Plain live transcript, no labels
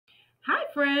Hi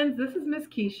friends, this is Miss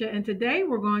Keisha and today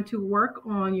we're going to work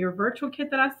on your virtual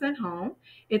kit that I sent home.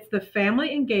 It's the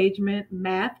Family Engagement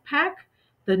Math Pack,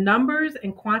 the numbers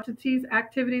and quantities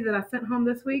activity that I sent home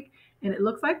this week, and it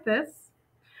looks like this.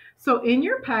 So in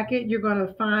your packet, you're going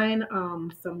to find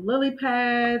some lily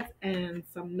pads and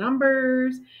some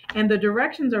numbers, and the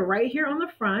directions are right here on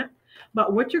the front.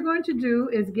 But what you're going to do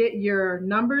is get your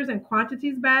numbers and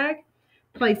quantities bag,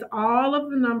 place all of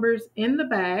the numbers in the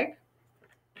bag,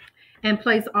 and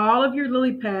place all of your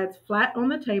lily pads flat on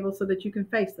the table so that you can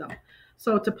face them.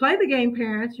 So to play the game,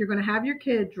 parents, you're going to have your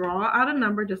kid draw out a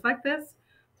number just like this.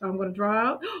 So I'm going to draw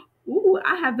out, ooh,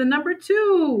 I have the number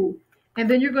 2. And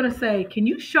then you're going to say, can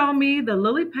you show me the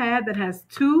lily pad that has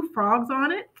 2 frogs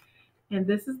on it? And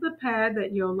this is the pad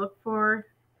that you'll look for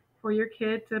your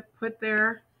kid to put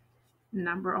their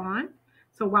number on.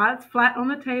 So while it's flat on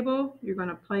the table, you're going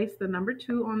to place the number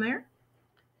 2 on there,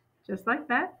 just like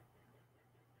that.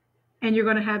 And you're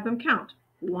going to have them count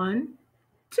 1,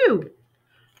 2.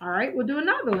 All right, we'll do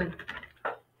another one.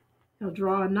 You'll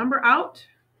draw a number out.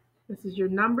 This is your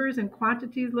numbers and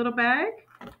quantities little bag.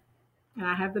 And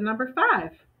I have the number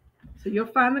 5. So you'll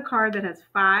find the card that has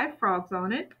 5 frogs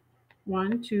on it.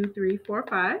 1, 2, 3, 4,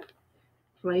 5.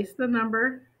 Place the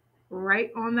number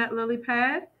right on that lily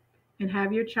pad and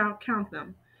have your child count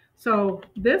them. So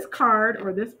this card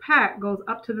or this pack goes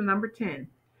up to the number 10.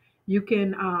 You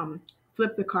can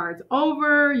flip the cards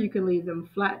over. You can leave them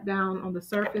flat down on the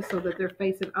surface so that they're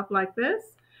facing up like this.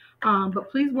 But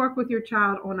please work with your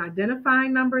child on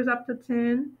identifying numbers up to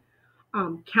 10,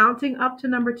 counting up to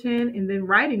number 10, and then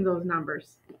writing those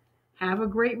numbers. Have a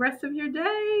great rest of your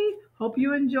day. Hope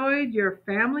you enjoyed your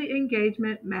family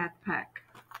engagement math pack.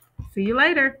 See you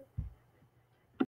later.